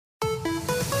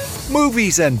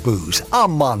Movies and Booze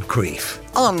on Moncrief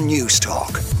on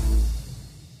Newstalk.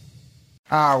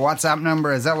 Our WhatsApp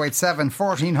number is 087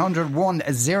 1400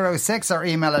 106. Our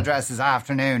email address is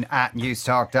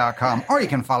afternoon@newstalk.com. Or you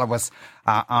can follow us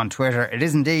on Twitter. It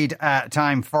is indeed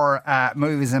time for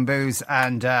Movies and Booze,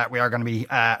 and we are going to be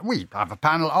we have a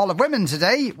panel all of women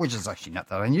today, which is actually not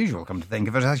that unusual, come to think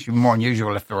of it. It's actually more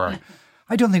unusual if there were.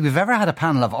 I don't think we've ever had a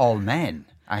panel of all men,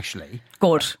 actually.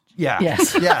 Good. Yeah.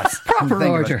 Yes. Proper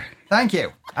order. Thank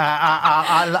you.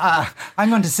 I'm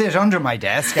going to sit under my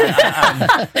desk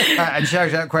and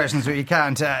shout out questions where you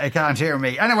can't hear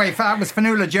me. Anyway, that was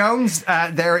Fionnuala Jones.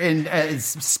 They're in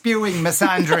spewing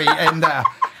misandry in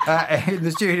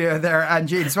the studio there, and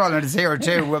Jean Smullen is here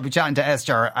too. We'll be chatting to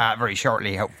Esther very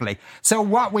shortly, hopefully. So,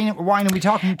 what wine are we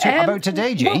talking about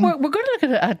today, Jean? We're going to look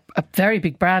at a very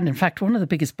big brand. In fact, one of the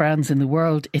biggest brands in the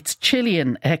world. It's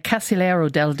Chilean,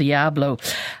 Casillero del Diablo.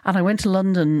 And I went to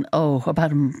London,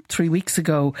 about 3 weeks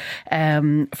ago,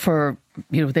 for,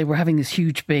 they were having this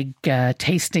huge big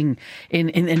tasting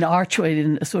in Archway,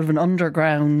 in sort of an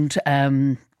underground,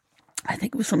 I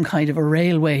think it was some kind of a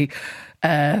railway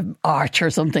arch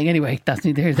or something. Anyway, that's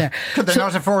neither here nor there. Could they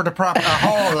not afford a proper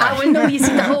hall? No, you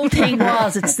see, the whole thing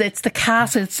was it's the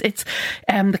castle. It's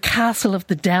the castle of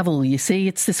the devil. You see,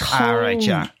 it's this whole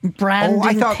branding. I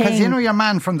thought, because thing. Your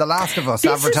man from The Last of Us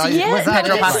advertised. Was that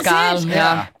Pedro Pascal?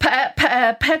 Yeah.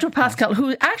 Pedro Pascal,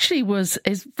 who actually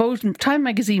is voted. Time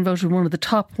magazine voted one of the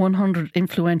top 100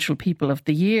 influential people of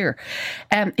the year.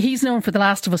 He's known for The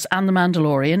Last of Us and The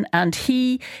Mandalorian, and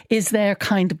he is their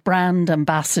kind of brand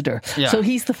ambassador. Yeah. So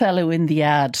he's the fellow in the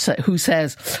ad who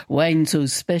says, "Wine so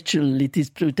special, it is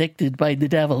protected by the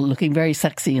devil," looking very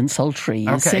sexy and sultry,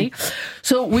 you see.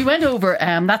 So we went over,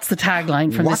 that's the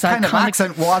tagline from this iconic... What kind of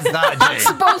accent was that, Jane? It's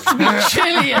supposed to be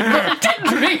Chilean, but it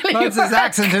didn't really That's his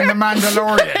accent in The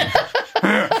Mandalorian.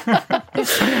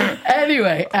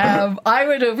 Anyway, I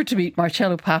went over to meet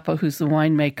Marcello Papa, who's the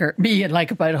winemaker, me and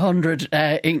like about 100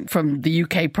 from the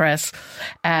UK press.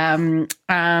 And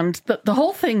the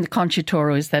whole thing, the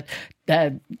Concitoro, is that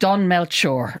Don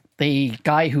Melchior, the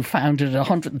guy who founded it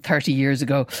 130 years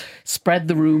ago, spread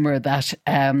the rumour that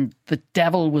the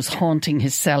devil was haunting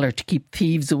his cellar to keep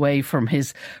thieves away from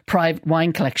his private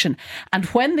wine collection. And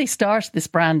when they started this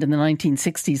brand in the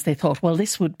 1960s, they thought, well,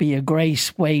 this would be a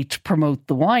great way to promote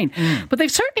the wine. But they've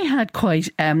certainly had quite...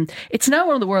 it's now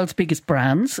one of the world's biggest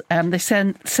brands. They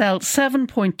sell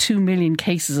 7.2 million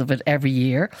cases of it every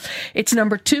year. It's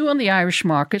number 2 on the Irish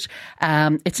market.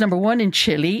 It's number 1 in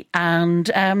Chile. And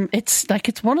it's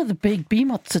one of the big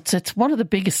behemoths. It's one of the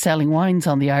biggest selling wines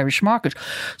on the Irish market.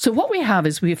 So what we have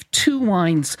is we have 2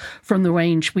 wines from the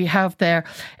range. We have their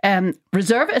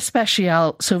Reserve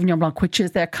Especial Sauvignon Blanc, which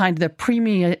is they're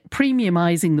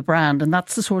premiumizing the brand, and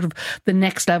that's the sort of the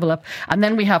next level up. And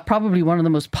then we have probably one of the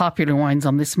most popular wines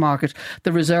on this market,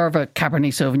 the Reserve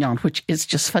Cabernet Sauvignon, which is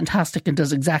just fantastic and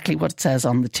does exactly what it says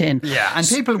on the tin. Yeah, and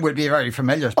people would be very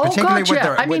familiar, particularly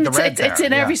with the red there. It's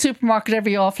in every supermarket,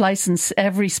 every off-licence,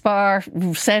 every Spar,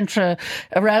 Centra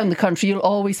around the country. You'll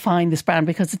always find this brand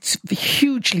because it's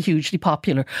hugely, hugely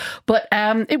popular. But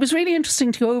it was really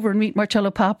interesting to go over and meet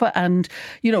Marcello Papa and,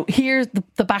 hear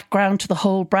the background to the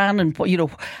whole brand and,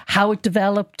 how it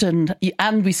developed. And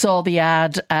we saw the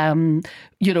ad, in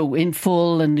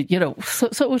full. And,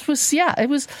 so it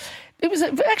was, it was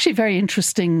actually a very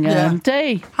interesting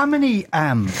day. How many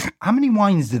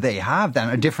wines do they have then?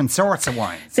 Or different sorts of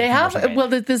wines? They have,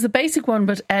 there's the basic one,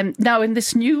 but now in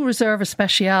this new Reserve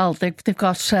Especial, they've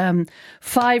got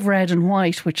 5 red and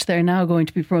white, which they're now going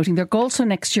to be promoting. They're also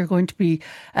next year going to be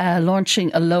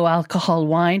launching a low alcohol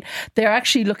wine. They're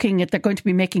actually they're going to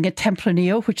be making a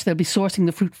Tempranillo, which they'll be sourcing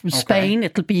the fruit from Spain.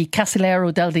 It'll be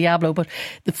Casillero del Diablo, but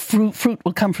the fruit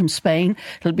will come from Spain.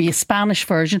 It'll be a Spanish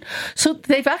version. So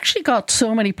they've actually got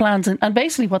so many plans, and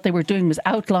basically what they were doing was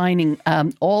outlining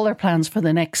all their plans for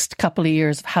the next couple of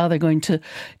years of how they're going to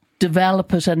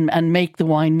develop it and make the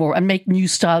wine more and make new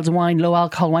styles of wine, low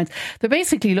alcohol wines. They're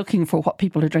basically looking for what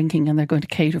people are drinking and they're going to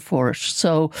cater for it.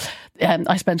 So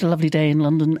I spent a lovely day in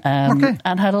London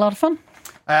and had a lot of fun.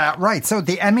 Right, so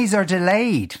the Emmys are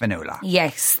delayed, Fionnuala.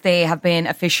 Yes, they have been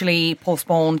officially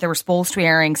postponed. They were supposed to be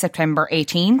airing September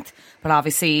 18th, but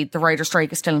obviously the writer's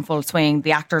strike is still in full swing.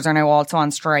 The actors are now also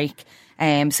on strike.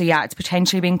 So yeah, it's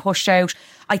potentially being pushed out.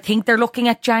 I think they're looking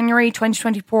at January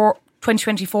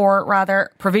 2024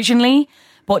 provisionally,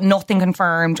 but nothing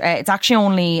confirmed. It's actually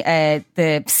only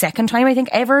the second time, I think,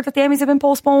 ever that the Emmys have been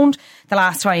postponed. The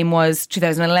last time was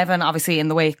 2011, obviously in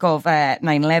the wake of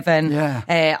 9/11.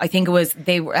 Yeah. I think it was,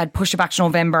 they had pushed it back to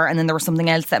November, and then there was something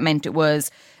else that meant it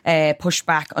was pushed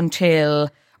back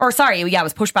until, Or sorry, yeah, it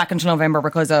was pushed back until November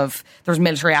because of there was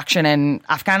military action in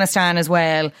Afghanistan as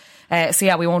well. So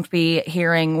yeah, we won't be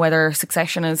hearing whether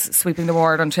Succession is sweeping the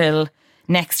board until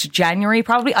next January,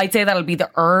 probably. I'd say that'll be the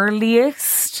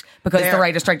earliest because the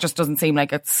writer's strike just doesn't seem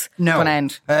like it's going to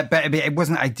end. But it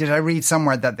wasn't. Did I read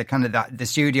somewhere that the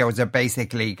studios are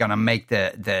basically going to make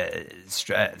the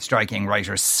striking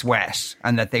writers sweat,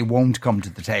 and that they won't come to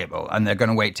the table, and they're going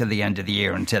to wait till the end of the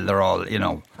year until they're all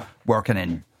working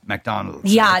in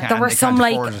McDonald's. Yeah, there were some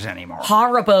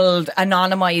horrible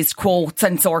anonymised quotes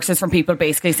and sources from people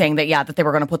basically saying that they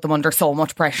were going to put them under so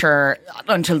much pressure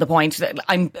until the point that,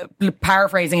 I'm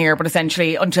paraphrasing here, but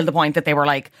essentially until the point that they were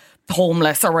like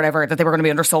homeless or whatever, that they were going to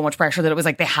be under so much pressure that it was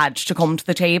like they had to come to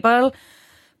the table.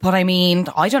 But I mean,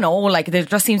 I don't know, like there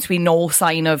just seems to be no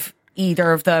sign of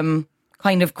either of them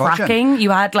kind of cracking. You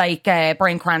had like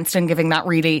Bryan Cranston giving that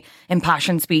really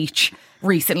impassioned speech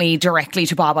recently directly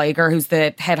to Bob Iger, who's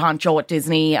the head honcho at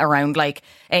Disney, around like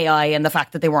AI and the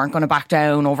fact that they weren't going to back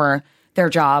down over their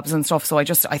jobs and stuff. So I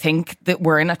think that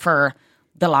we're in it for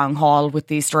the long haul with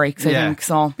these strikes, I think.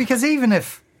 So because even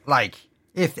if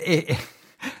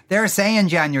they're saying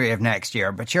January of next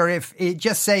year, but sure, if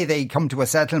just say they come to a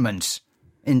settlement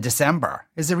in December,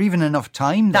 is there even enough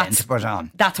time then to put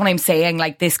on? That's what I'm saying.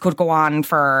 Like, this could go on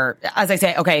for, as I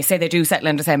say, okay, say they do settle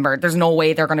in December. There's no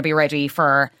way they're going to be ready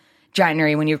for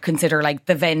January when you consider like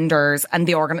the vendors and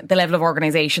the level of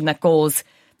organisation that goes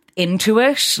into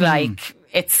it. Like,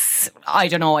 it's, I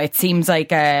don't know, it seems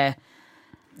like a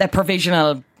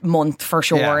provisional month for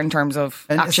sure in terms of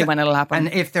actually when it'll happen.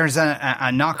 And if there's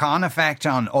a knock-on effect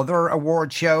on other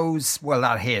award shows, well,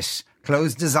 that hit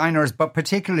clothes designers, but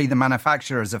particularly the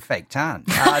manufacturers of fake tan.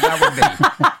 That would be...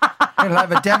 It'll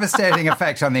have a devastating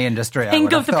effect on the industry.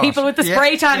 Think of the people with the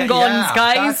spray tan guns,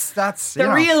 guys. That's the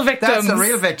real victims. That's the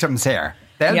real victims here.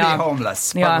 They'll be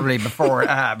homeless probably before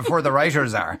the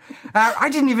writers are. I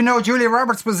didn't even know Julia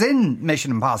Roberts was in Mission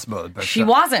Impossible. But she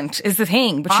wasn't, is the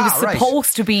thing. But she was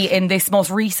supposed to be in this most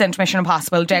recent Mission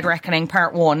Impossible, Dead Reckoning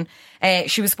Part 1.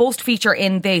 She was supposed to feature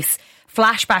in this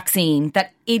flashback scene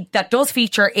that does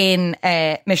feature in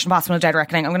Mission Impossible Dead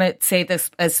Reckoning. I'm going to say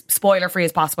this as spoiler free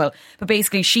as possible, but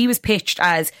basically she was pitched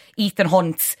as Ethan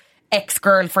Hunt's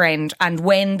ex-girlfriend, and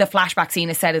when the flashback scene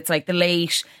is set, it's like the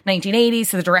late 1980s,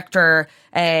 so the director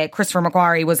Christopher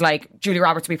McQuarrie was like, Julia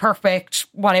Roberts would be perfect,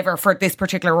 whatever, for this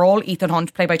particular role. Ethan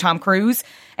Hunt, played by Tom Cruise.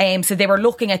 So they were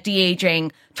looking at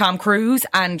de-aging Tom Cruise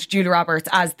and Julia Roberts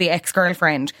as the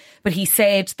ex-girlfriend. But he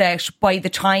said that by the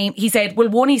time, he said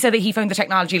that he found the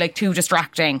technology like too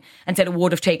distracting, and said it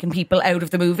would have taken people out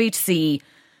of the movie to see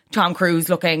Tom Cruise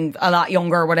looking a lot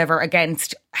younger or whatever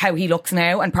against how he looks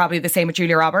now, and probably the same with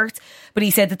Julia Roberts. But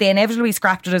he said that they inevitably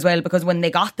scrapped it as well, because when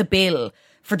they got the bill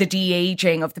for the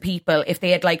de-aging of the people, if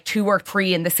they had like 2 or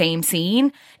 3 in the same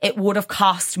scene, it would have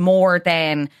cost more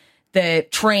than the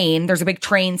train. There's a big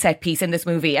train set piece in this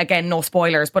movie. Again, no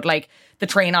spoilers, but like the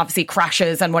train obviously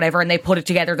crashes and whatever, and they put it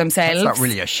together themselves. That's not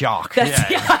really a shock.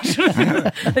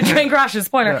 The train crashes,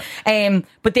 spoiler.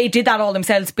 But they did that all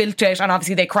themselves, built it, and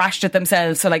obviously they crashed it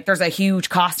themselves. So like there's a huge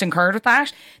cost incurred with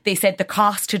that. They said the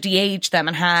cost to de-age them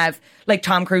and have like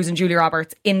Tom Cruise and Julia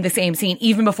Roberts in the same scene,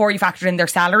 even before you factored in their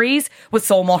salaries, was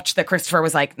so much that Christopher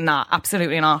was like, nah,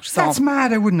 absolutely not. So that's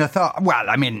mad. I wouldn't have thought. Well,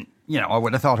 I mean, I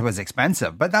would have thought it was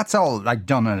expensive, but that's all like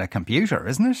done on a computer,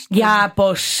 isn't it? Yeah,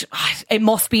 but it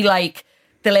must be like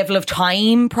the level of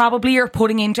time probably you're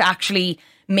putting into actually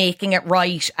making it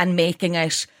right and making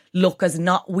it look as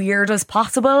not weird as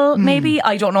possible. Maybe,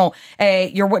 I don't know.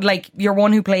 Your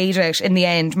one who played it in the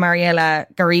end,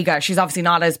 Mariela Garriga, she's obviously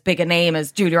not as big a name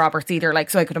as Julia Roberts either. Like,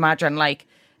 so I could imagine, like,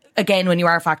 again, when you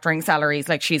are factoring salaries,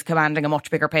 like she's commanding a much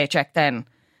bigger paycheck than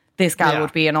this gal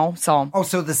would be, so.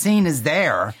 So the scene is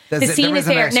there. The scene is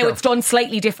there. Now, it's done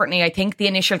slightly differently. I think the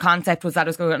initial concept was that it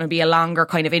was going to be a longer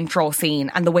kind of intro scene,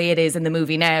 and the way it is in the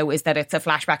movie now is that it's a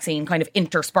flashback scene kind of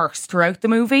interspersed throughout the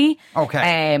movie.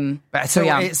 Okay.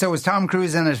 So is Tom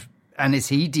Cruise in it, and is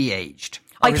he de-aged?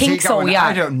 I think so, yeah.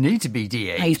 I don't need to be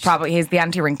de-aged. He's the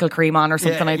anti-wrinkle cream on or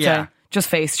something, I'd say. Just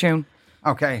Facetune.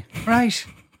 Okay. Right.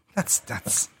 That's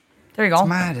there you go. It's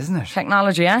mad, isn't it?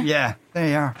 Technology, eh? Yeah, there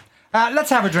you are. Let's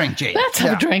have a drink, G. Let's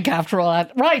have a drink after all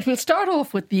that. Right, we'll start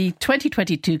off with the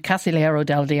 2022 Casillero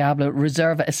del Diablo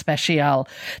Reserva Especial.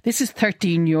 This is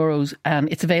 €13 and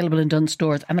it's available in Dunnes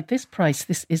stores. And at this price,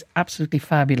 this is absolutely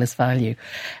fabulous value.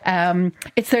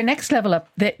 It's their next level up.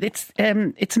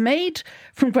 It's made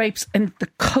from grapes in the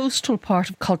coastal part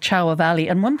of Colchagua Valley.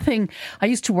 And one thing, I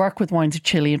used to work with Wines of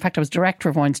Chile. In fact, I was director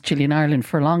of Wines of Chile in Ireland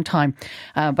for a long time,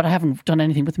 but I haven't done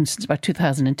anything with them since about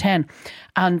 2010.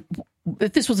 And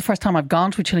this was the first time I've gone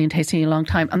to a Chilean tasting in a long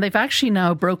time, and they've actually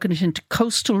now broken it into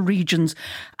coastal regions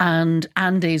and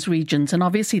Andes regions, and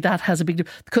obviously that has a big.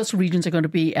 The coastal regions are going to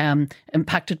be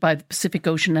impacted by the Pacific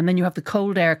Ocean, and then you have the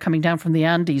cold air coming down from the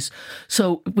Andes,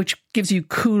 so which gives you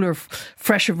cooler,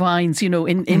 fresher vines,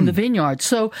 in the vineyard.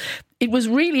 So it was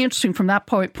really interesting from that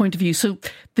point of view. So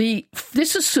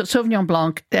this is Sauvignon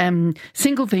Blanc,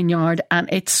 single vineyard, and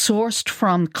it's sourced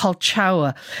from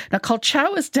Colchagua. Now,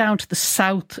 Colchagua is down to the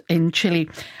south in Chile,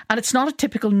 and it's not a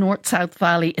typical north-south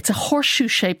valley. It's a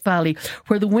horseshoe-shaped valley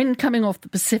where the wind coming off the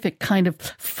Pacific kind of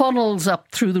funnels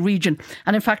up through the region.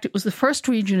 And in fact, it was the first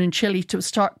region in Chile to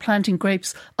start planting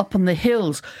grapes up on the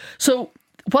hills. So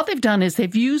what they've done is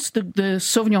they've used the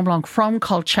Sauvignon Blanc from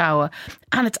Colchagua,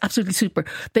 and it's absolutely super.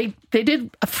 They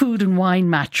did a food and wine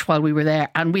match while we were there,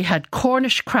 and we had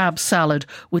Cornish crab salad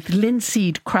with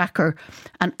linseed cracker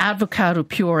and avocado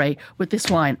puree with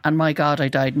this wine. And my God, I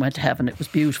died and went to heaven. It was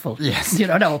beautiful. Yes.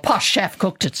 A posh chef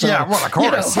cooked it. So, yeah, well, of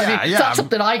course. It's not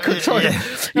something I could sort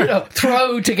of,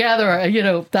 throw together,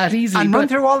 that easily. And run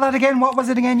through all that again. What was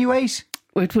it again you ate?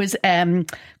 It was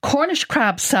Cornish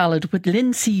crab salad with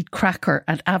linseed cracker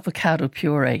and avocado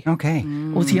puree. Okay.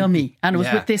 It was yummy. And it was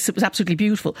with this, it was absolutely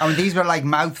beautiful. Oh, and these were like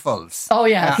mouthfuls. Oh,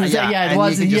 yeah. It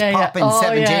was. And you could just pop in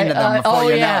 17 of them before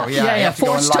you know. You have to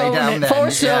go and lie down then.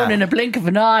 4 stone in a blink of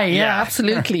an eye. Yeah,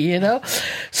 absolutely,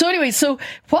 So anyway, so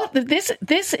what this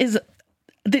is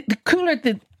the cooler...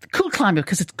 The cool climate,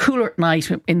 because it's cooler at night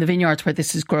in the vineyards where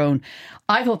this is grown.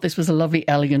 I thought this was a lovely,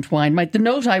 elegant wine. The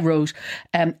note I wrote,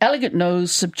 elegant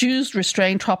nose, subdued,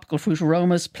 restrained tropical fruit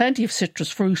aromas, plenty of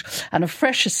citrus fruit and a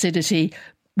fresh acidity,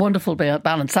 wonderful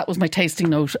balance. That was my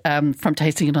tasting note from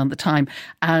tasting it on the time.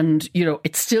 And,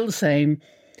 it's still the same,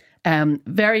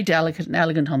 very delicate and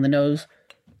elegant on the nose.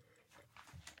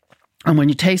 And when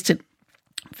you taste it,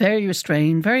 very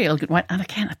restrained, very elegant wine. And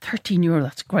again, at €13,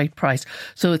 that's a great price.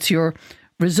 So it's your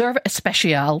Reserve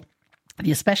Especial.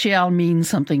 The Especial means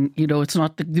something, it's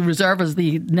not, the Reserve is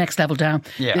the next level down.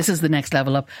 Yeah. This is the next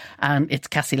level up, and it's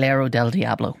Casillero del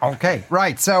Diablo. Okay,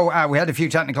 right. So we had a few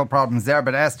technical problems there,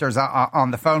 but Esther's on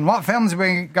the phone. What films are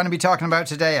we going to be talking about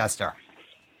today, Esther?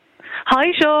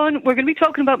 Hi, Sean. We're going to be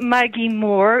talking about Maggie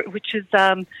Moore, which is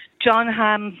John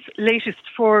Hamm's latest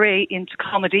foray into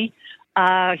comedy.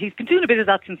 He's been doing a bit of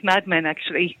that since Mad Men,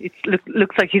 actually. It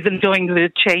looks like he's enjoying the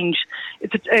change.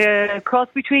 It's a cross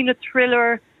between a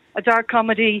thriller, a dark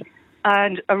comedy,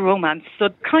 and a romance. So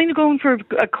kind of going for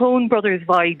a Coen Brothers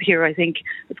vibe here, I think.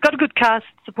 It's got a good cast,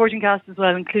 supporting cast as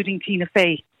well, including Tina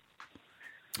Fey.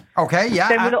 Okay, yeah.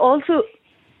 Then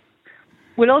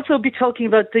we'll also be talking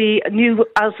about the new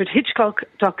Alfred Hitchcock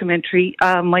documentary,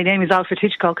 My Name is Alfred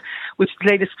Hitchcock, which is the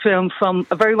latest film from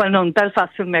a very well-known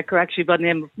Belfast filmmaker, actually, by the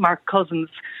name of Mark Cousins,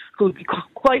 who will be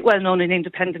quite well-known in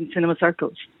independent cinema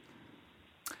circles.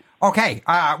 Okay,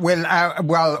 we're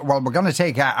going to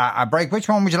take a break. Which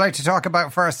one would you like to talk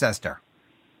about first, Esther?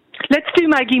 Let's do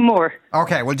Maggie Moore.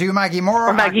 Okay, we'll do Maggie Moore.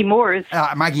 Or Maggie Moore's.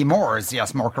 Maggie Moore's,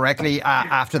 yes, more correctly,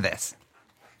 after this.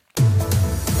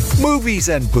 Movies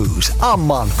and Booze on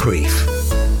Moncrief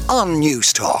on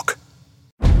News Talk.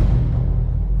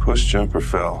 Push, jump, or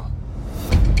fell.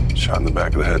 Shot in the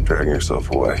back of the head, dragging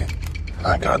yourself away.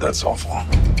 My God, that's awful.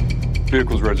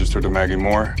 Vehicle's registered to Maggie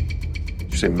Moore.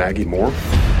 Did you say Maggie Moore?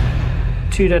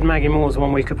 2 dead Maggie Moores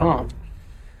 1 week apart.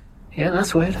 Yeah,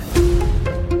 that's weird.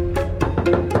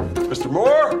 Mr.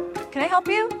 Moore? Can I help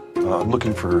you? I'm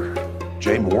looking for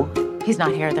Jay Moore. He's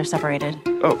not here. They're separated.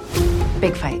 Oh.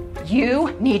 Big fight.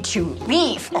 You need to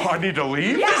leave. Oh, I need to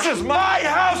leave? Yeah. This is my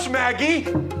house, Maggie!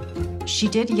 She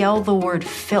did yell the word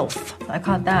filth. I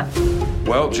caught that.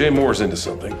 Well, Jay Moore's into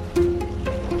something.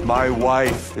 My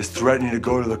wife is threatening to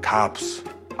go to the cops.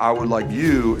 I would like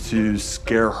you to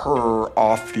scare her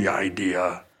off the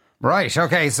idea. Right,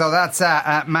 okay, so that's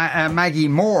Maggie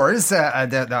Moore's.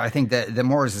 I think the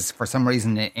Moore's is for some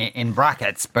reason in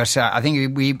brackets, but I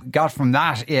think we got from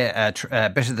that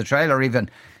bit of the trailer even,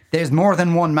 there's more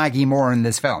than one Maggie Moore in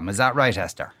this film. Is that right,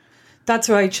 Esther? That's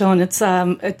right, Sean. It's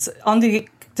on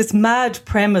this mad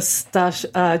premise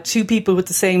that 2 people with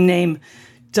the same name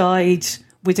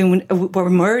were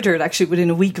murdered actually within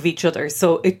a week of each other.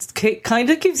 So it kind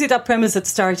of gives you that premise at the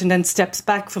start and then steps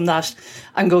back from that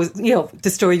and goes, the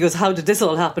story goes, how did this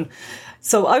all happen?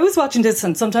 So I was watching this,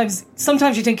 and sometimes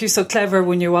you think you're so clever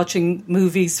when you're watching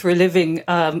movies for a living.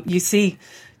 You see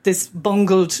this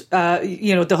bungled,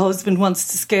 the husband wants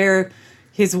to scare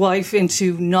his wife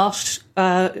into not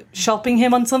shopping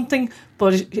him on something,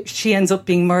 but she ends up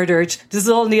being murdered. This is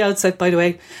all on the outset, by the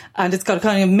way, and it's got a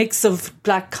kind of mix of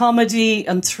black comedy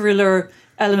and thriller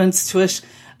elements to it.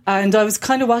 And I was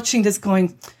kind of watching this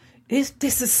going,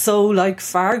 this is so like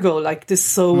Fargo, like this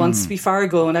so wants to be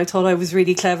Fargo. And I thought I was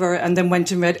really clever, and then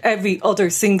went and read every other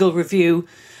single review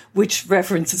which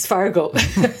references Fargo.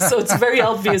 So it's a very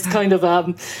obvious kind of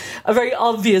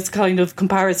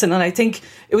comparison. And I think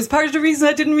it was part of the reason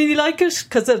I didn't really like it,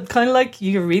 because I'm kind of like,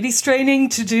 you're really straining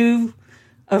to do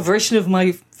a version of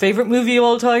my favourite movie of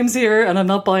all times here, and I'm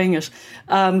not buying it.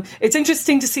 It's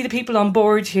interesting to see the people on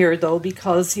board here, though,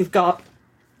 because you've got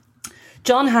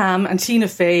John Hamm and Tina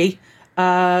Fey,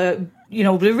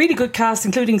 with a really good cast,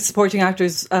 including supporting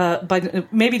actors. By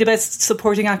maybe the best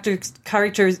supporting actor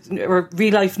character or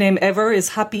real life name ever is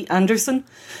Happy Anderson,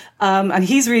 and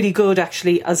he's really good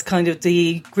actually as kind of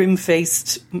the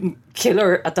grim-faced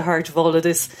killer at the heart of all of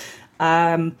this.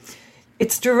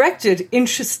 It's directed,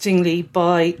 interestingly,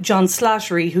 by John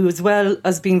Slattery, who, as well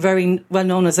as being very well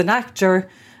known as an actor,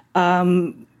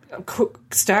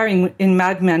 starring in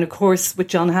Mad Men, of course, with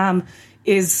John Hamm,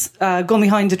 is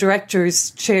going on the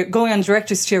director's chair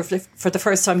for the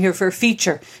first time here for a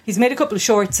feature. He's made a couple of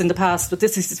shorts in the past, but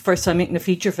this is his first time making a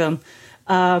feature film.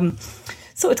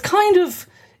 So it's kind of,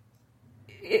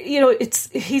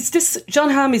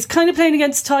 John Hamm is kind of playing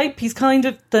against type. He's kind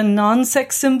of the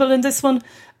non-sex symbol in this one.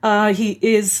 He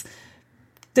is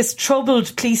this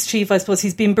troubled police chief, I suppose.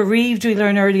 He's been bereaved, we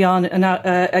learn early on,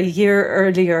 a year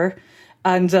earlier.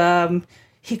 And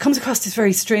he comes across this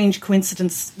very strange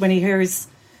coincidence when he hears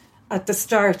at the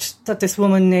start that this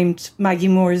woman named Maggie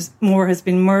Moore has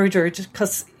been murdered,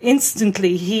 because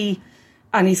instantly he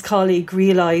and his colleague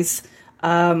realise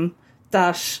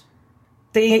that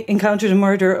they encountered a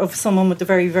murder of someone with the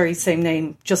very, very same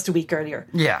name just a week earlier.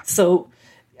 Yeah. So,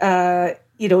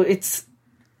 it's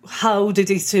how did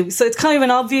these two... So it's kind of an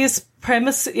obvious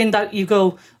premise in that you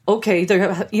go, okay,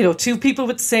 there are, two people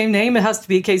with the same name. It has to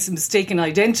be a case of mistaken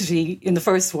identity in the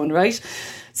first one, right?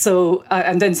 So,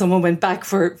 and then someone went back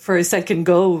for a second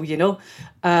go,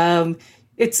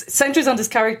 It centres on this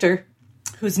character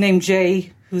who's named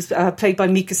Jay, who's played by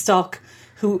Mika Stock,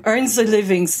 who earns a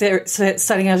living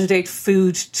selling out of date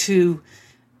food to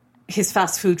his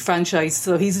fast food franchise.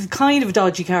 So he's kind of a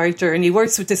dodgy character, and he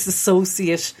works with this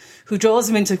associate who draws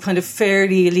him into kind of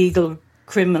fairly illegal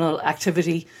criminal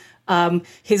activity.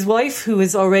 His wife, who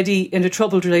is already in a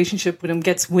troubled relationship with him,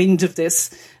 gets wind of this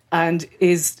and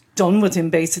is done with him,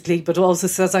 basically, but also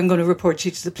says, I'm going to report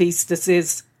you to the police. This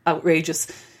is outrageous.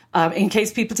 In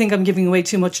case people think I'm giving away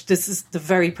too much, this is the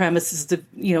very premises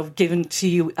given to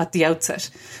you at the outset.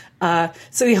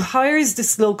 So he hires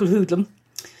this local hoodlum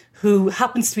who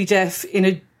happens to be deaf, in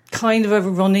a kind of a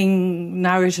running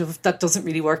narrative that doesn't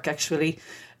really work, actually.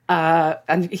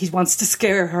 And he wants to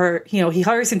scare her. He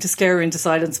hires him to scare her into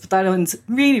silence, but that ends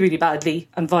really, really badly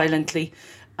and violently.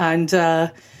 And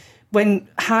when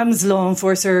Ham's law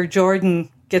enforcer, Jordan,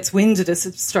 gets wind of this,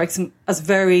 it strikes him as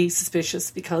very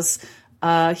suspicious, because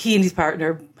he and his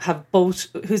partner have both,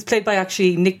 who's played by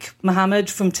actually Nick Mohammed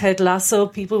from Ted Lasso,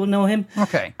 people will know him.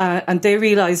 Okay. And they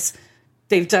realise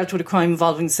they've dealt with a crime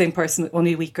involving the same person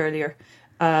only a week earlier.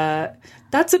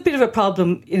 That's a bit of a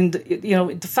problem in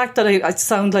the fact that I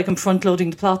sound like I'm front loading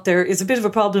the plot there is a bit of a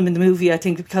problem in the movie, I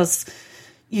think, because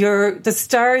the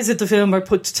stars of the film are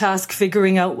put to task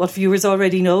figuring out what viewers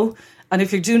already know, and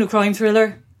if you're doing a crime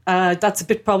thriller, that's a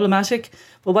bit problematic.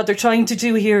 But what they're trying to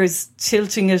do here is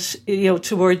tilting it,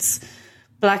 towards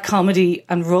black comedy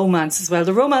and romance as well.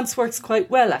 The romance works quite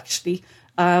well, actually.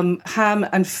 Ham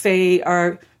and Faye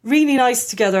are really nice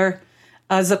together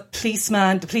as the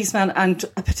policeman and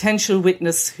a potential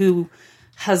witness who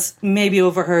has maybe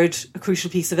overheard a crucial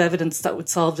piece of evidence that would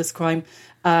solve this crime.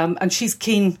 And she's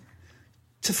keen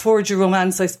to forge a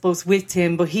romance, I suppose, with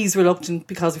him, but he's reluctant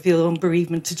because of his own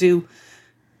bereavement to do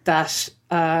that.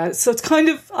 So it's kind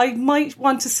of, I might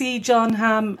want to see John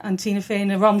Hamm and Tina Fey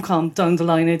in a rom-com down the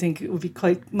line. I think it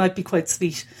would might be quite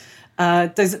sweet.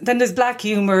 There's black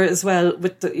humour as well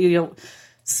with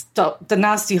the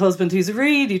nasty husband who's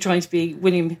really trying to be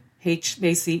William H.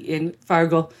 Macy in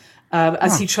Fargo,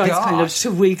 as he tries kind of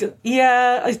to wiggle.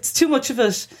 Yeah, it's too much of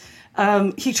it.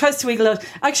 He tries to wiggle out.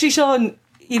 Actually, Sean,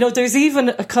 there's even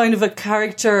a kind of a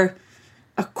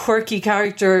quirky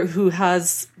character who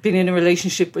has been in a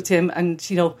relationship with him, and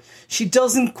she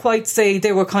doesn't quite say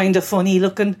they were kind of funny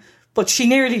looking, but she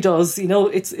nearly does.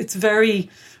 It's very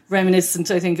reminiscent,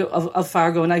 I think, of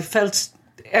Fargo, and I felt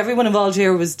everyone involved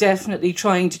here was definitely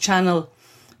trying to channel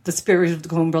the spirit of the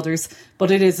Coen brothers,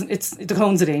 but it isn't. It's the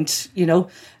Coens. It ain't.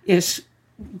 It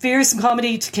veers from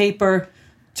comedy to caper,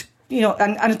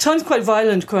 and at times quite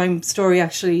violent crime story,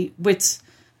 actually, with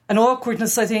an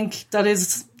awkwardness, I think, that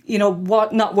is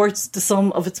not worth the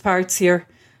sum of its parts here.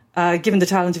 given the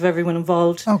talent of everyone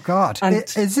involved. Oh God! And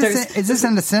Is this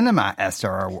in the cinema,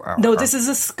 Esther? No, this is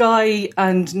a Sky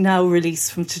and Now release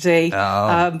from today.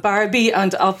 Barbie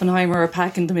and Oppenheimer are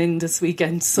packing them in this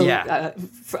weekend, so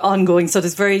for ongoing. So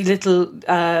there's very little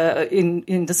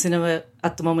in the cinema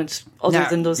at the moment, other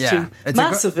than those two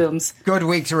massive films. Good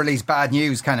week to release bad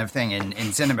news, kind of thing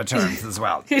in cinema terms as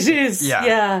well. It is,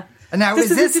 yeah. Now, is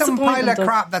this some pile of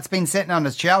crap that's been sitting on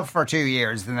the shelf for 2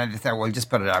 years, and then they thought, we'll just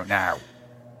put it out now?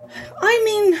 I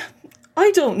mean,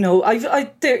 I don't know.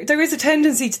 There is a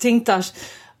tendency to think that.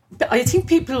 I think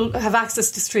people have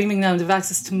access to streaming now, and they have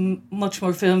access to much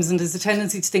more films, and there's a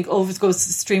tendency to think, if it goes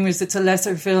to streamers, it's a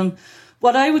lesser film.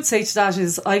 What I would say to that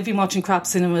is, I've been watching crap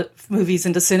cinema movies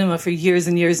in the cinema for years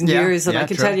and years and years, and I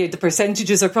can tell you the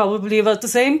percentages are probably about the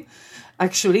same,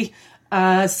 actually.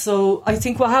 So I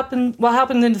think what happened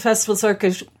in the festival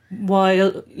circuit,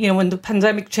 while when the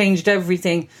pandemic changed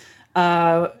everything.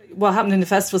 What happened in the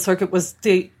festival circuit was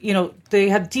they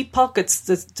had deep pockets,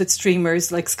 the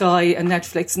streamers like Sky and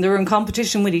Netflix, and they were in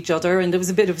competition with each other, and there was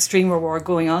a bit of a streamer war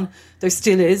going on. There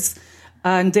still is.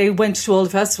 And they went to all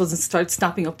the festivals and started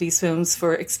snapping up these films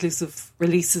for exclusive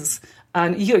releases.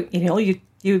 And you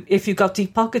if you've got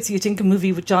deep pockets, you think a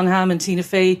movie with John Hamm and Tina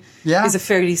Fey is a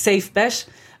fairly safe bet.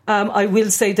 I will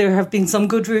say there have been some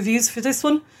good reviews for this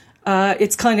one.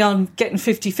 It's kind of on getting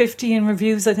 50-50 in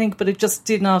reviews, I think, but it just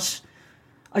did not.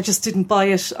 I just didn't buy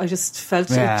it. I just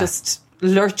felt it just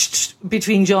lurched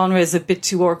between genres a bit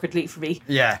too awkwardly for me.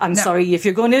 Yeah, I'm sorry. If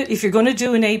you're gonna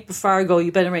do an ape of Fargo,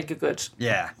 you better make it good.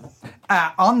 Yeah.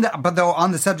 On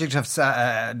the subject of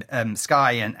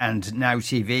Sky and Now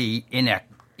TV, in a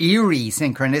eerie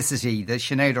synchronicity, the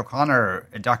Sinead O'Connor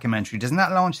documentary, doesn't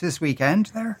that launch this weekend?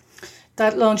 There.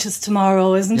 That launches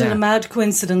tomorrow. Isn't it a mad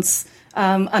coincidence?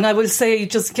 And I will say,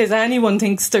 just in case anyone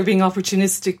thinks they're being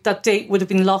opportunistic, that date would have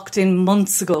been locked in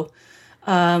months ago.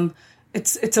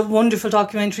 It's a wonderful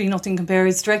documentary, Nothing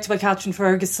Compares, directed by Catherine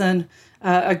Ferguson,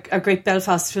 a great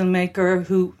Belfast filmmaker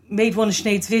who made one of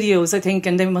Sinead's videos, I think,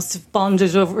 and they must have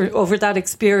bonded over that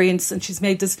experience. And she's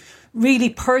made this really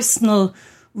personal,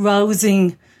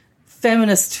 rousing,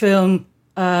 feminist film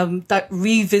that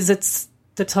revisits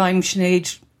the time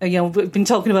Sinead. We've been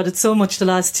talking about it so much the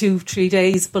last 2-3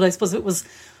 days, but I suppose it was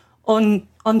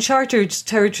uncharted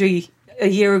territory a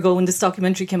year ago when this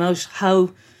documentary came out,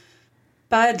 how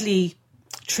badly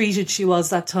treated she was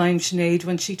that time, Sinead,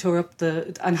 when she tore up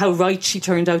and how right she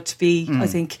turned out to be, I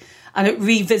think. And it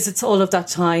revisits all of that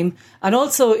time. And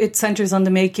also it centres on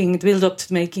the build up to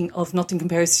the making of Nothing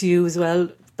Compares to You as well,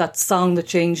 that song that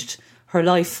changed her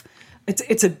life.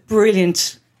 It's a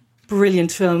brilliant,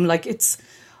 brilliant film.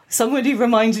 Somebody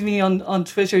reminded me on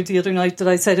Twitter the other night that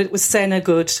I said it was Senna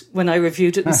good when I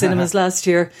reviewed it in cinemas last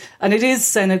year. And it is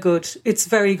Senna good. It's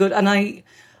very good. And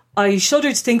I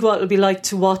shudder to think what it'll be like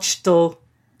to watch, though,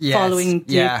 following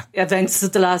the events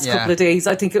of the last couple of days.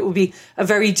 I think it will be a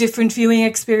very different viewing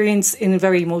experience in a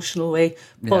very emotional way.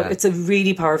 But it's a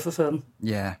really powerful film.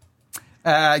 Yeah.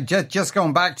 Just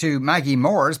going back to Maggie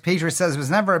Moore's, Peter says was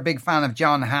never a big fan of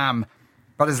John Hamm,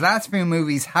 but his last few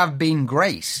movies have been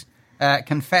great.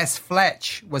 Confess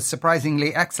Fletch was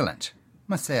surprisingly excellent.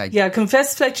 Must say,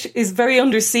 Confess Fletch is very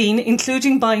underseen,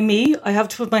 including by me. I have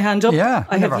to put my hand up. Yeah,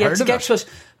 I have yet to get to it,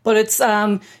 but it's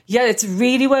it's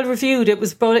really well reviewed.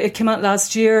 It came out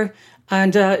last year,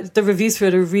 and the reviews for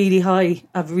it are really high,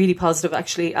 really positive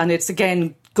actually. And it's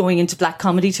again going into black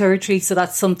comedy territory, so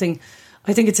that's something.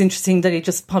 I think it's interesting that he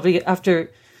just probably after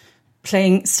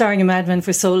starring in Mad Men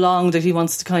for so long that he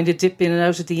wants to kind of dip in and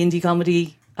out of the indie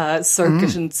comedy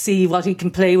circuit and see what he can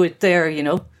play with there,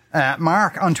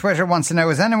 Mark on Twitter wants to know,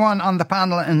 is anyone on the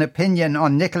panel an opinion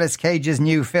on Nicolas Cage's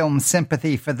new film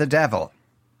Sympathy for the Devil?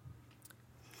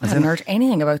 I haven't heard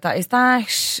anything about that. Is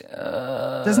that...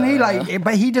 Doesn't he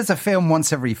but he does a film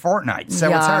once every fortnight,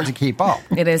 so it's hard to keep up.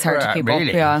 It is hard to keep up,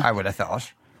 yeah. I would have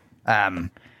thought.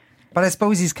 But I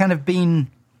suppose he's kind of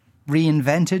been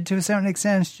reinvented to a certain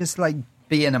extent, just like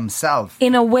being himself.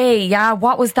 In a way, yeah.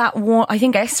 What was that one? I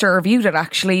think Esther reviewed it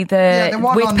actually.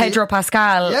 With Pedro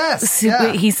Pascal. Yes.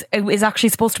 Is actually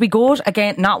supposed to be good.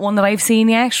 Again, not one that I've seen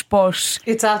yet, but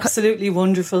it's absolutely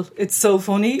wonderful. It's so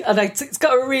funny, and it's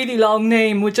got a really long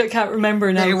name which I can't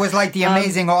remember now. It was like the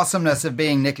amazing awesomeness of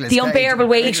being Nicolas Cage. The Cage. unbearable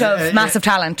weight of massive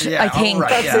talent. I think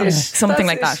that's it. Something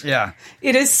like that. Yeah.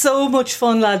 It is so much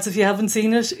fun, lads. If you haven't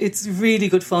seen it, it's really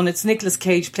good fun. It's Nicolas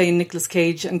Cage playing Nicolas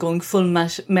Cage and going full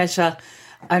meta.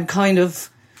 And kind of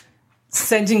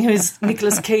sending his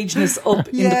Nicolas Cage-ness up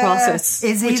in the process,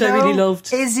 which I really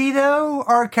loved. Is he though?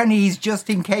 Or can he's just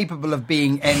incapable of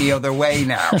being any other way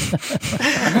now?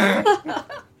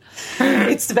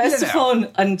 It's the best of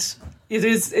fun. And It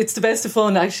is. It's the best of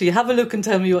fun, actually. Have a look and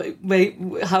tell me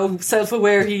how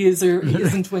self-aware he is or he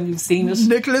isn't when you've seen it.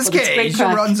 Nicolas Cage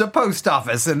runs a post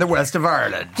office in the west of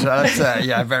Ireland. That's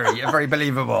very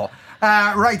believable.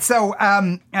 Right, so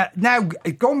now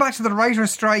going back to the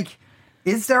writer's strike,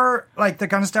 is there they're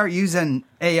going to start using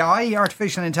AI,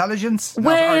 artificial intelligence,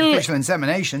 not artificial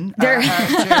insemination? They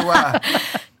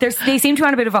seem to be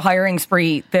on a bit of a hiring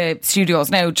spree, the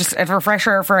studios. Now, just a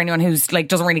refresher for anyone who's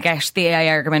doesn't really get the AI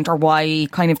argument or why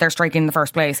kind of they're striking in the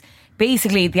first place.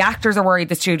 Basically, the actors are worried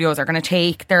the studios are going to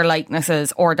take their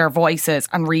likenesses or their voices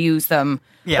and reuse them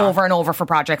over and over for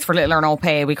projects for little or no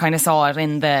pay. We kind of saw it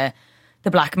in the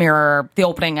Black Mirror, the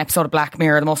opening episode of Black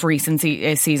Mirror, the most recent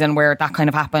season where that kind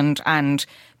of happened. And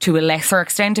to a lesser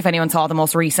extent, if anyone saw the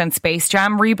most recent Space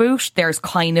Jam reboot, there's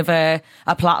kind of a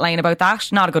plot line about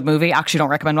that. Not a good movie. Actually, don't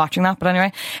recommend watching that. But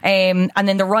anyway. And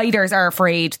then the writers are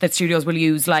afraid that studios will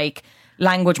use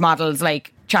language models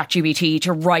like ChatGPT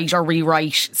to write or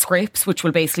rewrite scripts, which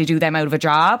will basically do them out of a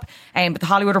job. But the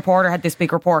Hollywood Reporter had this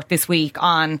big report this week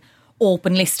on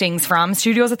open listings from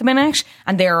studios at the minute,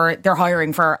 and they're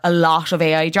hiring for a lot of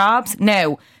AI jobs.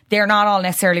 Now, they're not all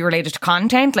necessarily related to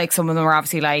content. Some of them are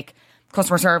obviously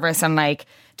customer service and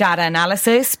data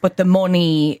analysis, but the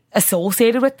money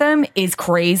associated with them is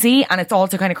crazy. And it's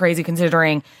also kind of crazy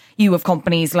considering you have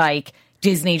companies like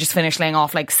Disney just finished laying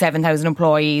off 7,000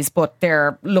 employees, but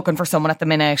they're looking for someone at the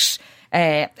minute,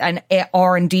 an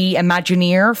R&D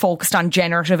Imagineer focused on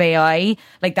generative AI.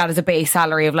 That is a base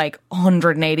salary of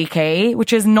 180k,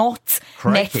 which is nuts.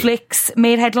 Crikey. Netflix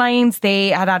made headlines. They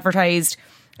had advertised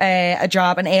a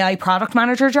job, an AI product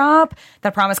manager job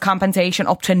that promised compensation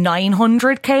up to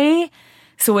 900k.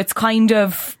 So it's kind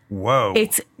of... Whoa.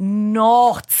 It's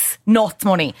nuts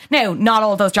money. Now, not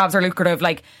all those jobs are lucrative.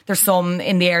 There's some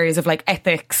in the areas of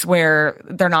ethics where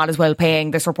they're not as well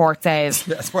paying, this report says.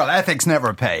 Yes, well, ethics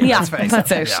never pay. Yeah,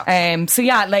 that's it. Yeah. So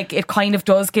yeah, it kind of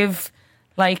does give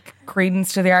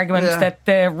credence to the argument that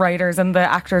the writers and the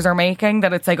actors are making,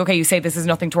 that it's okay, you say this is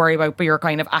nothing to worry about, but you're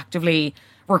kind of actively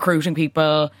recruiting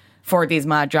people for these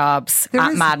mad jobs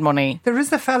at mad money. There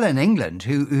is a fella in England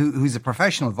who's a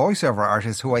professional voiceover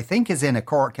artist who I think is in a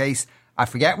court case. I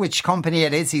forget which company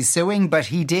it is he's suing,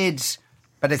 but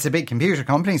it's a big computer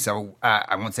company, so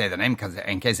I won't say the name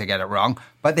in case I get it wrong.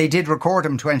 But they did record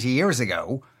him 20 years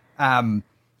ago, and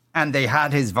they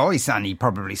had his voice, and he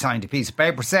probably signed a piece of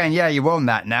paper saying, yeah, you own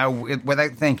that now,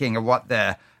 without thinking of what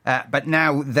but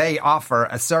now they offer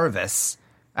a service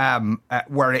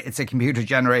where it's a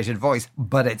computer-generated voice,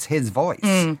 but it's his voice.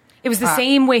 It was the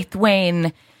same with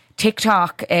when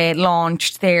TikTok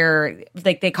launched their...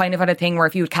 they kind of had a thing where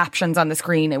if you had captions on the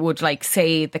screen, it would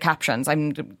say the captions.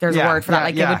 There's a word for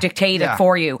that. They would dictate it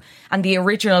for you. And the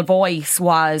original voice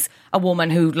was a woman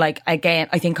who, again,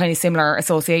 I think kind of similar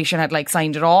association had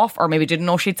signed it off, or maybe didn't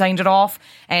know she'd signed it off.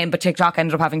 But TikTok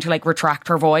ended up having to retract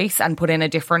her voice and put in a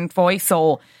different voice.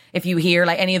 So if you hear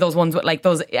any of those ones with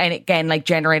those, and again,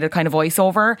 generated kind of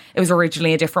voiceover, it was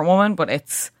originally a different woman, but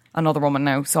it's another woman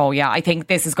now. So yeah, I think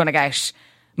this is going to get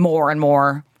more and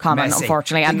more common, messy.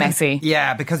 Unfortunately, and messy.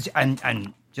 Yeah, because,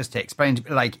 and just to explain,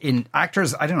 in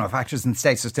actors, I don't know if actors in the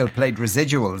States are still paid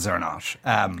residuals or not.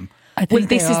 I think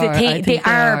this is the thing. They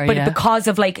are, but because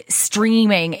of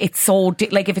streaming, it's so,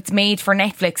 if it's made for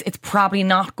Netflix, it's probably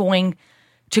not going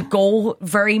to go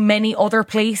very many other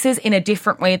places in a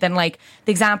different way than the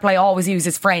example I always use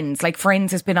is Friends.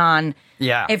 Friends has been on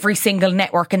every single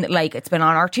network, and it's been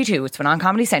on RT2, it's been on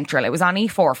Comedy Central, it was on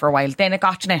E4 for a while, then it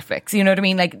got to Netflix. You know what I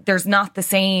mean? There's not the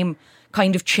same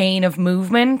kind of chain of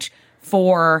movement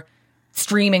for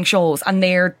streaming shows, and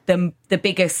they're the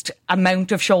biggest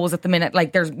amount of shows at the minute.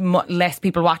 There's less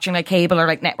people watching cable or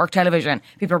network television.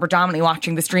 People are predominantly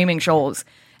watching the streaming shows.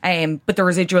 But the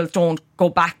residuals don't go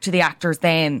back to the actors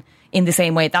then in the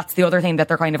same way. That's the other thing that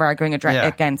they're kind of arguing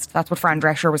against. That's what Fran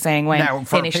Drescher was saying when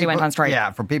they initially went on strike.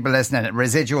 Yeah, for people listening,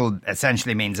 residual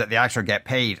essentially means that the actor get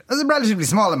paid a relatively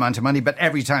small amount of money, but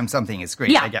every time something is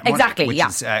screened, they get money, exactly, which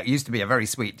is, used to be a very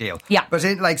sweet deal. Yeah. But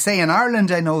say in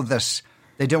Ireland, I know that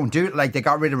they don't do it, they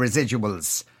got rid of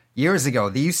residuals years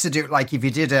ago. They used to do if you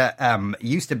did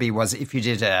if you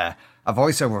did a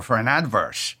voiceover for an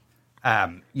advert,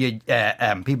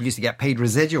 people used to get paid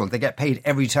residual. They get paid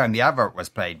every time the advert was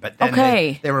played, but then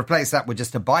they replaced that with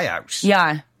just a buyout.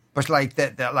 Yeah, but I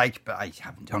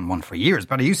haven't done one for years,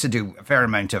 but I used to do a fair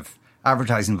amount of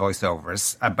advertising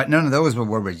voiceovers, but none of those were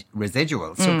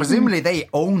residuals. So presumably they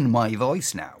own my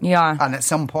voice now. Yeah, and at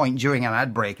some point during an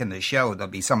ad break in the show,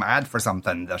 there'll be some ad for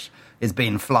something that is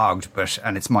being flogged,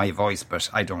 and it's my voice,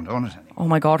 but I don't own it anymore. Oh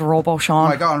my God, Robo Sean! Oh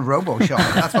my God, Robo Sean!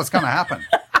 That's what's going to happen.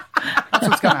 That's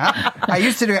what's going to happen.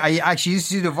 I actually used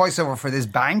to do the voiceover for this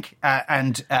bank,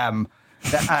 and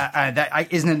that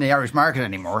isn't in the Irish market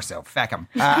anymore, so feck 'em.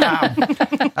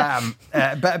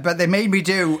 But they made me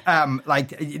do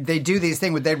they do these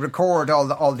things where they record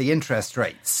all the interest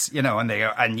rates,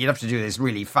 and you'd have to do this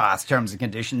really fast terms and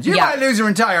conditions. You might lose your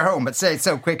entire home, but say it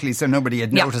so quickly so nobody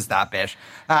had noticed that bit.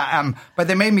 But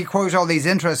they made me quote all these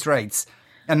interest rates.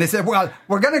 And they said, well,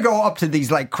 we're going to go up to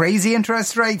these crazy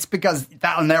interest rates because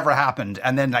that'll never happen.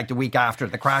 And then the week after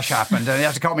the crash happened and they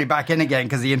had to call me back in again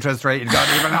because the interest rate had got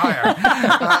even higher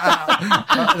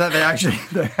that they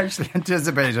actually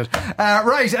anticipated.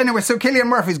 Right. Anyway, so Cillian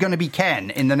Murphy's going to be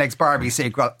Ken in the next Barbie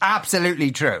sequel.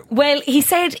 Absolutely true. Well, he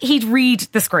said he'd read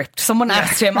the script. Someone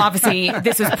asked him, obviously,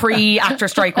 this was pre-actor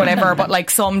strike, whatever, but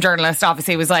some journalist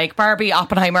obviously was like, Barbie,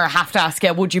 Oppenheimer, have to ask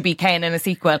you, would you be Ken in a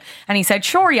sequel? And he said,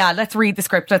 sure, yeah, let's read the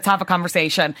script. Let's have a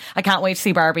conversation. I can't wait to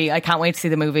see Barbie. I can't wait to see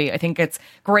the movie. I think it's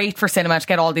great for cinema to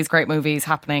get all these great movies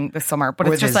happening this summer. But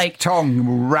with it's just his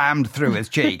tongue rammed through his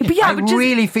cheek. But yeah, I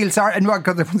really feel sorry. And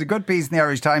because there was a good piece in the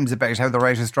Irish Times about how the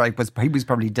writers' strike he was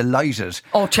probably delighted.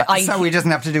 So he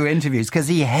doesn't have to do interviews because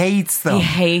he hates them. He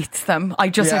hates them. I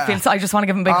just want to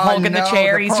give him a big hug in the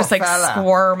chair. He's just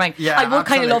squirming. Yeah, I would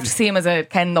kind of love to see him as a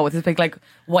Ken though, with his big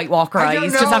White Walker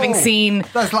eyes, just having seen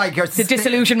that's the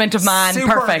disillusionment of man.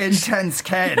 Super perfect, intense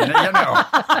Ken.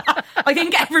 I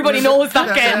think everybody knows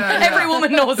that Ken. Every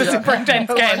woman knows a super intense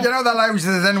Ken. You know that language,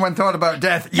 has anyone thought about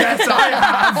death? Yes, I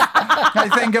have. I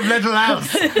think of little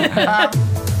else.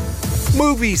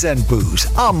 Movies and booze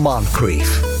on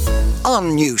Moncrief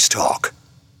on News Talk.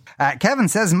 Kevin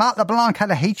says Matt LeBlanc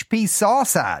had a HP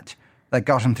sauce ad that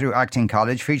got him through acting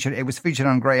college. It was featured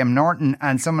on Graham Norton.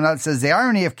 And someone else says the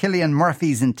irony of Cillian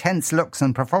Murphy's intense looks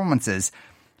and performances.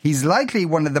 He's likely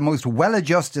one of the most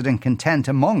well-adjusted and content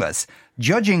among us,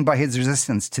 judging by his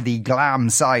resistance to the glam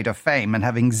side of fame and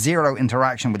having zero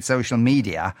interaction with social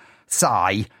media.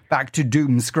 Sigh, back to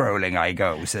doom scrolling I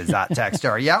go, says that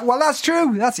texter. Yeah, well, that's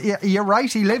true. You're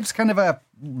right. He lives kind of a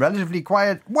relatively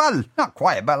quiet, well, not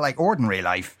quiet, but ordinary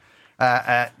life,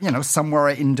 somewhere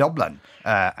in Dublin.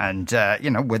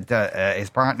 With his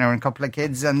partner and a couple of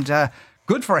kids, and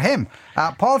good for him.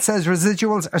 Paul says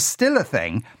residuals are still a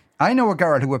thing. I know a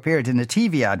girl who appeared in a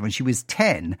TV ad when she was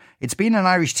 10. It's been on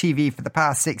Irish TV for the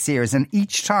past 6 years, and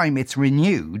each time it's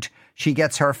renewed, she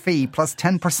gets her fee plus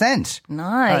 10%.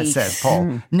 Nice, says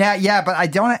Paul. Now, yeah, but I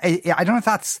don't know if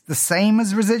that's the same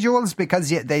as residuals because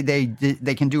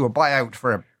they can do a buyout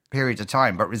for a period of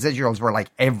time, but residuals were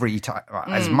every time.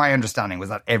 As my understanding was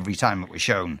that every time it was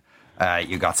shown,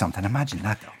 you got something. Imagine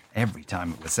that though. Every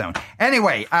time it was shown.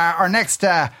 Anyway, our next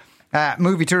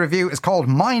movie to review is called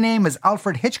My Name is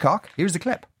Alfred Hitchcock. Here's the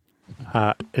clip.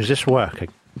 Is this working?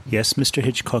 Yes, Mr.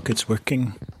 Hitchcock, it's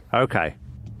working. Okay.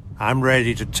 I'm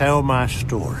ready to tell my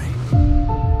story.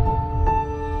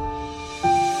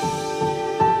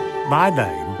 My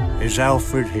name is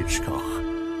Alfred Hitchcock.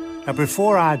 And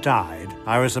before I died,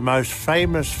 I was the most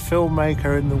famous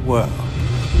filmmaker in the world.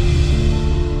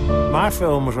 My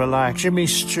films were like Jimmy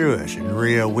Stewart in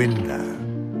Rear Window.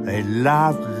 They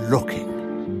loved looking.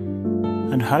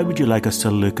 And how would you like us to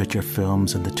look at your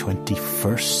films in the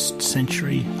 21st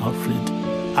century, Alfred?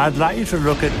 I'd like you to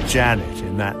look at Janet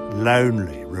in that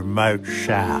lonely, remote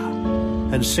shower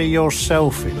and see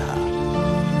yourself in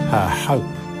her hope,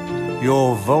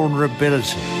 your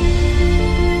vulnerability.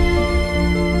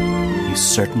 You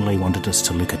certainly wanted us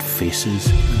to look at faces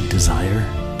and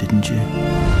desire, didn't you?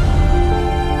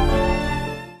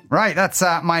 Right, that's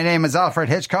My Name is Alfred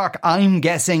Hitchcock. I'm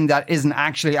guessing that isn't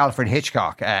actually Alfred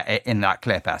Hitchcock in that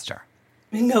clip, Esther.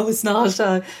 No, it's not.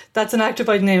 That's an actor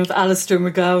by the name of Alistair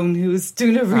McGowan, who's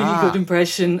doing a really good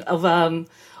impression of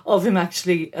him,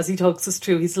 actually, as he talks us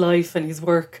through his life and his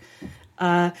work.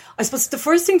 I suppose the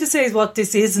first thing to say is what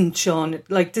this isn't, Sean.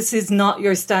 This is not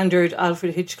your standard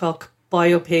Alfred Hitchcock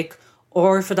biopic,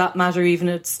 or for that matter, even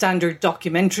a standard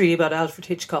documentary about Alfred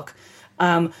Hitchcock.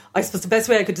 I suppose the best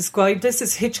way I could describe this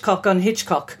is Hitchcock on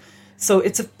Hitchcock. So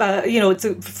it's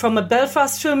from a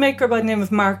Belfast filmmaker by the name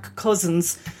of Mark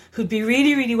Cousins, who'd be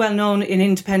really, really well known in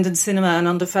independent cinema and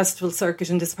on the festival circuit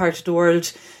in this part of the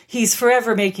world. He's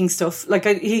forever making stuff. I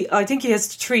think he has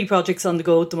 3 projects on the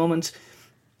go at the moment,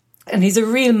 and he's a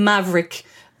real maverick.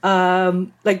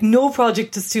 No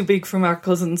project is too big for Mark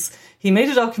Cousins. He made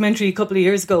a documentary a couple of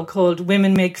years ago called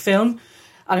Women Make Film,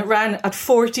 and it ran at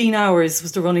 14 hours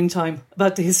was the running time,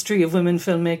 about the history of women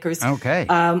filmmakers. Okay.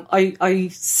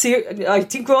 I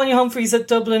think Grania Humphreys at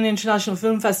Dublin International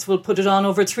Film Festival put it on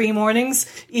over 3 mornings.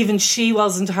 Even she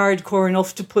wasn't hardcore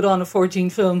enough to put on a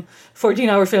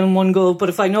 14-hour film in one go. But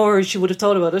if I know her, she would have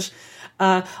thought about it.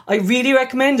 I really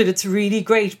recommend it. It's really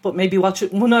great, but maybe watch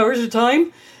it 1 hour at a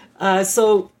time.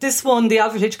 So this one, the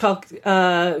Alfred Hitchcock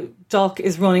doc,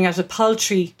 is running at a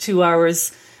paltry 2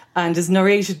 hours and is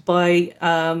narrated by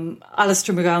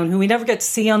Alistair McGowan, who we never get to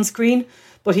see on screen,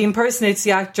 but he impersonates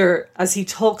the actor as he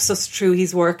talks us through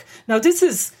his work. Now, this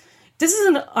is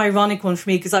an ironic one for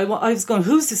me, because I was going,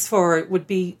 who's this for? Would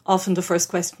be often the first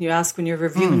question you ask when you're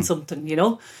reviewing something, you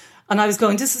know? And I was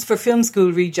going, this is for film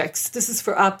school rejects. This is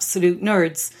for absolute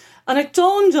nerds. And it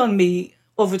dawned on me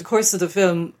over the course of the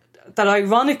film that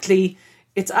ironically,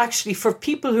 it's actually for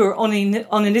people who are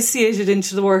uninitiated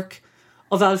into the work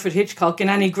of Alfred Hitchcock in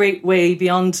any great way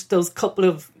beyond those couple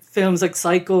of films like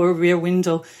Psycho or Rear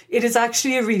Window. It is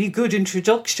actually a really good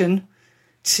introduction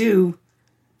to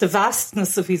the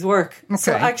vastness of his work. Okay.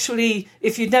 So actually,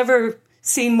 if you'd never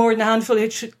seen more than a handful of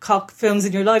Hitchcock films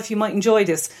in your life, you might enjoy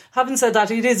this. Having said that,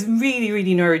 it is really,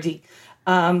 really nerdy.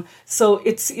 So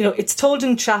it's told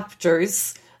in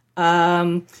chapters,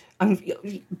 and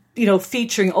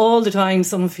featuring all the time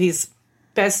some of his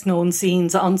best known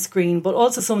scenes on screen, but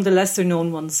also some of the lesser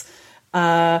known ones.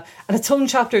 And it's told in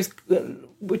chapters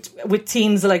with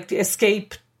themes like the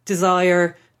escape,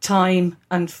 desire, time,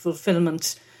 and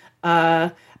fulfillment.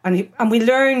 And we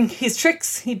learn his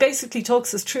tricks. He basically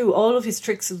talks us through all of his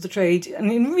tricks of the trade,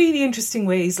 and in really interesting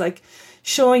ways, like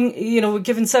showing, we're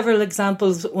given several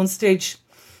examples at one stage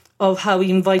of how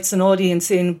he invites an audience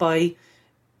in by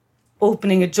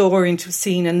opening a door into a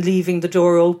scene and leaving the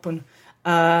door open.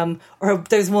 Or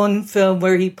there's one film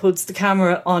where he puts the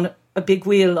camera on a big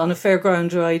wheel on a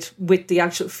fairground ride with the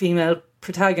actual female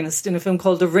protagonist in a film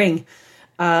called The Ring.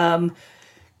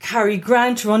 Cary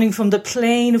Grant running from the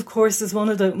plane, of course, is one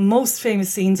of the most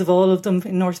famous scenes of all of them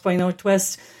in North by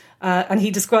Northwest. And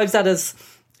he describes that as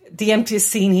the emptiest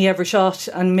scene he ever shot,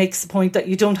 and makes the point that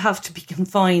you don't have to be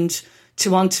confined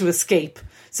to want to escape.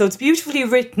 So it's beautifully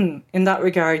written in that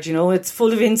regard, It's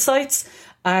full of insights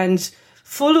and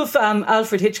full of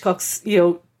Alfred Hitchcock's,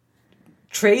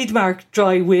 trademark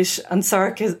dry wit and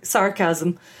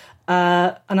sarcasm.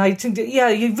 And I think that,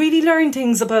 you really learn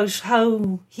things about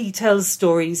how he tells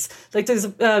stories. Like there's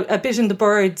a bit in The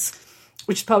Birds,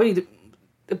 which is probably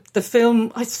the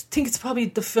film, I think it's probably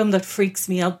the film that freaks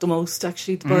me out the most,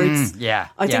 actually, The Birds.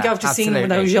 I think after seeing it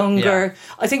when I was younger,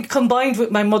 I think combined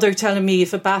with my mother telling me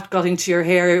if a bat got into your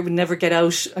hair, it would never get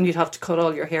out and you'd have to cut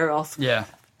all your hair off. Yeah.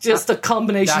 Just a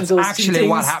combination of those two things. That's actually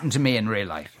what happened to me in real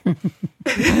life.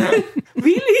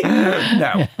 Really?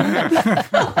 No.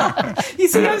 You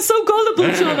see, I'm so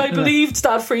gullible, John. I believed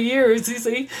that for years, you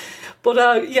see. But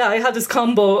I had this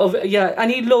combo of,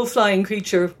 any low-flying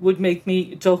creature would make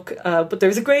me duck. But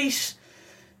there's a great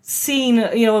scene,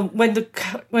 when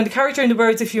the character in The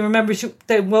Birds, if you remember,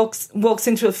 walks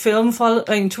into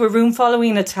into a room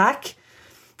following an attack.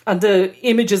 And the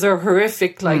images are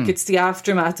horrific, like it's the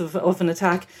aftermath of an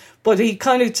attack. But he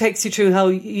kind of takes you through how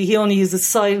he only uses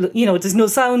silent, there's no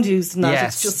sound used in that.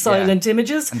 Yes, it's just silent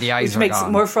images, and the eyes which makes gone.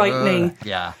 It more frightening.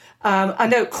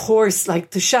 And of course, like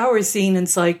the shower scene in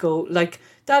Psycho, like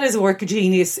that is a work of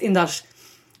genius in that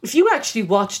if you actually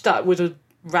watch that with a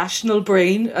rational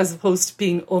brain, as opposed to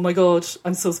being, oh my God,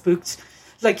 I'm so spooked,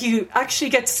 like you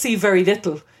actually get to see very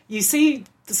little. You see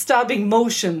the stabbing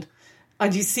motion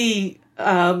and you see...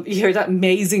 you hear that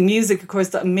amazing music, of course,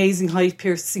 that amazing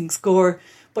high-piercing score,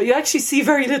 but you actually see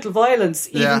very little violence,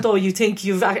 even though you think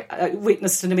you've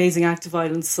witnessed an amazing act of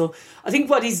violence. So I think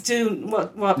what he's doing,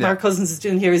 what Mark Cousins is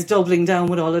doing here, is doubling down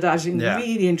with all of that in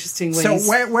really interesting ways. So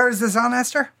where is this on,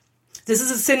 Esther? This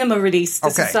is a cinema release.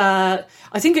 This is, I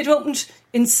think it opened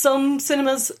in some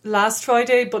cinemas last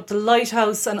Friday, but the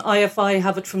Lighthouse and IFI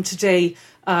have it from today.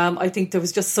 I think there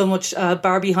was just so much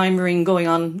Barbieheimerring going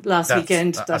on last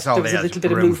weekend that there was a little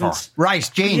bit of movement. For. Right,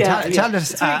 Jean, tell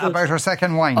us about her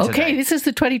second wine today. This is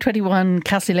the 2021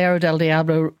 Casillero del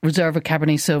Diablo Reserva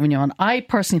Cabernet Sauvignon. I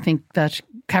personally think that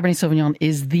Cabernet Sauvignon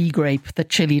is the grape that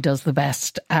Chile does the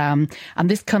best. And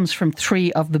this comes from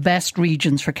three of the best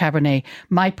regions for Cabernet,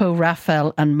 Maipo,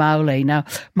 Rafel and Maule. Now,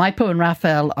 Maipo and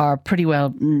Rafel are pretty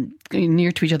well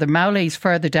near to each other. Maule is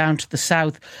further down to the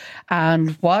south.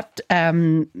 And what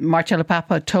Marcello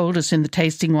Papa told us in the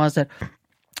tasting was that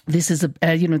this is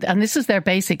and this is their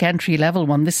basic entry level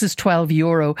one. This is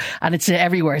 €12, and it's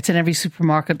everywhere. It's in every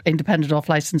supermarket, independent off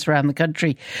license around the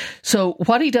country. So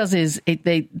what he does is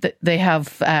they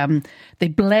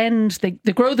blend,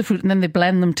 they grow the fruit and then they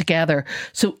blend them together.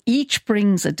 So each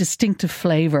brings a distinctive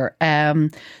flavour. The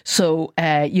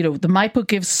Maipo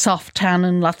gives soft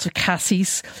tannin, lots of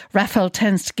cassis. Rafel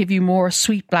tends to give you more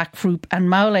sweet black fruit, and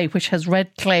Maule, which has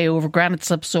red clay over granite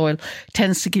subsoil,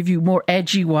 tends to give you more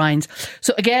edgy wines.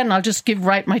 So again, again, I'll just give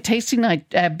my tasting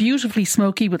night. Beautifully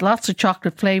smoky with lots of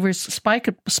chocolate flavours,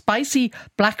 spicy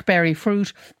blackberry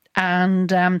fruit,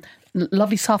 and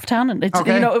lovely soft tannin. It's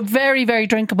very, very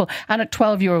drinkable, and at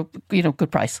 €12,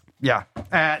 good price. Yeah.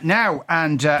 Now,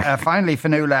 and finally,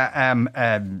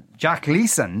 Fionnuala, Jack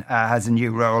Leeson has a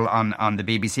new role on the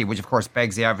BBC, which of course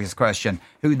begs the obvious question: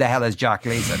 who the hell is Jack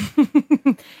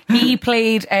Leeson? He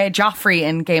played Joffrey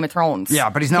in Game of Thrones.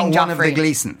 Yeah, but he's not King one Joffrey. of the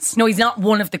Gleesons. No, he's not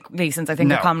one of the Gleesons. I think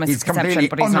the common he's completely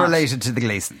but he's unrelated not. to the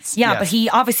Gleesons. Yeah, yes. but he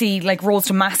obviously rose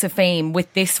to massive fame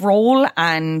with this role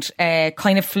and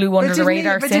kind of flew under the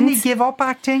radar since. Didn't he give up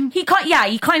acting? He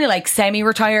kind of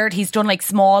semi-retired. He's done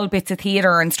small bits of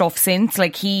theatre and stuff since.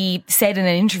 He said in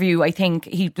an interview, I think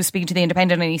he was speaking to The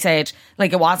Independent, and he said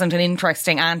it wasn't an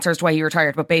interesting answer as to why he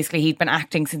retired, but basically he'd been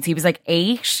acting since he was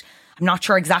 8. I'm not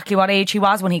sure exactly what age he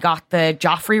was when he got the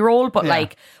Joffrey role, but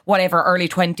whatever, early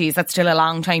 20s, that's still a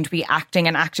long time to be acting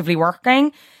and actively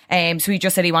working. So he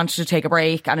just said he wanted to take a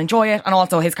break and enjoy it. And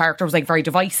also his character was very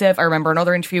divisive. I remember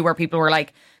another interview where people were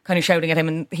kind of shouting at him,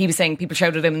 and he was saying people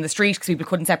shouted at him in the street because people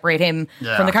couldn't separate him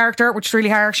from the character, which is really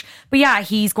harsh. But yeah,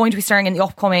 he's going to be starring in the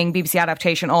upcoming BBC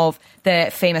adaptation of The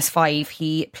Famous Five.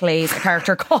 He plays a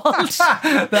character called...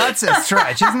 That's a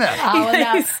stretch, isn't it?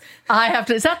 I have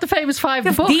to. Is that The Famous Five?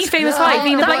 The Famous Five.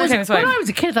 Famous Five. When I was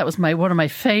a kid, that was one of my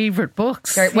favourite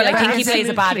books. Well, I think he plays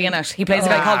a baddie in it. He plays a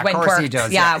guy called Wentworth. Of course he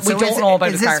does. Yeah, we don't know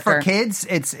about his character. Is this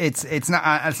for kids? It's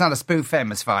not a spoof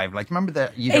Famous Five. Remember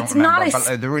that you don't it's remember, not a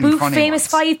but the really funny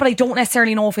Famous ones. Five, but I don't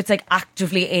necessarily know if it's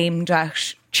actively aimed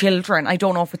at children. I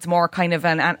don't know if it's more kind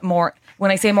of more. When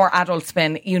I say more adult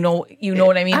spin, you know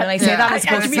what I mean. And I say that as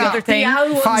opposed to the other thing.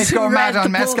 Five go mad on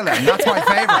mescaline. That's my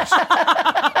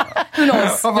favourite. Who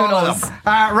knows? Of all of them.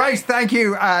 Right, thank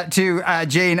you to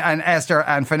Jean and Esther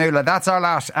and Fionnuala. That's our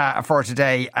lot for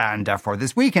today and for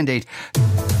this week indeed.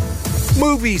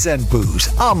 Movies and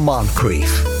Booze on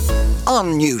Moncrief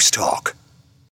on News Talk.